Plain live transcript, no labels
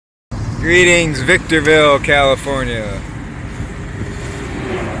Greetings, Victorville, California.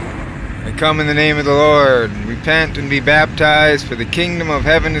 I come in the name of the Lord. Repent and be baptized, for the kingdom of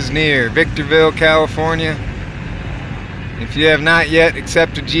heaven is near. Victorville, California. If you have not yet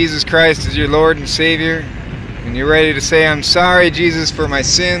accepted Jesus Christ as your Lord and Savior, and you're ready to say, I'm sorry, Jesus, for my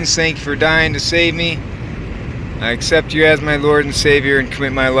sins, thank you for dying to save me, I accept you as my Lord and Savior and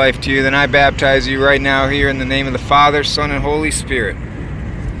commit my life to you, then I baptize you right now here in the name of the Father, Son, and Holy Spirit.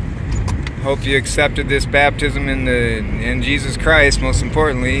 Hope you accepted this baptism in Jesus Christ, most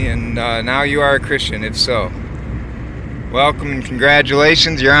importantly, and now you are a Christian, if so. Welcome and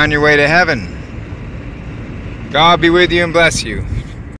congratulations, you're on your way to heaven. God be with you and bless you.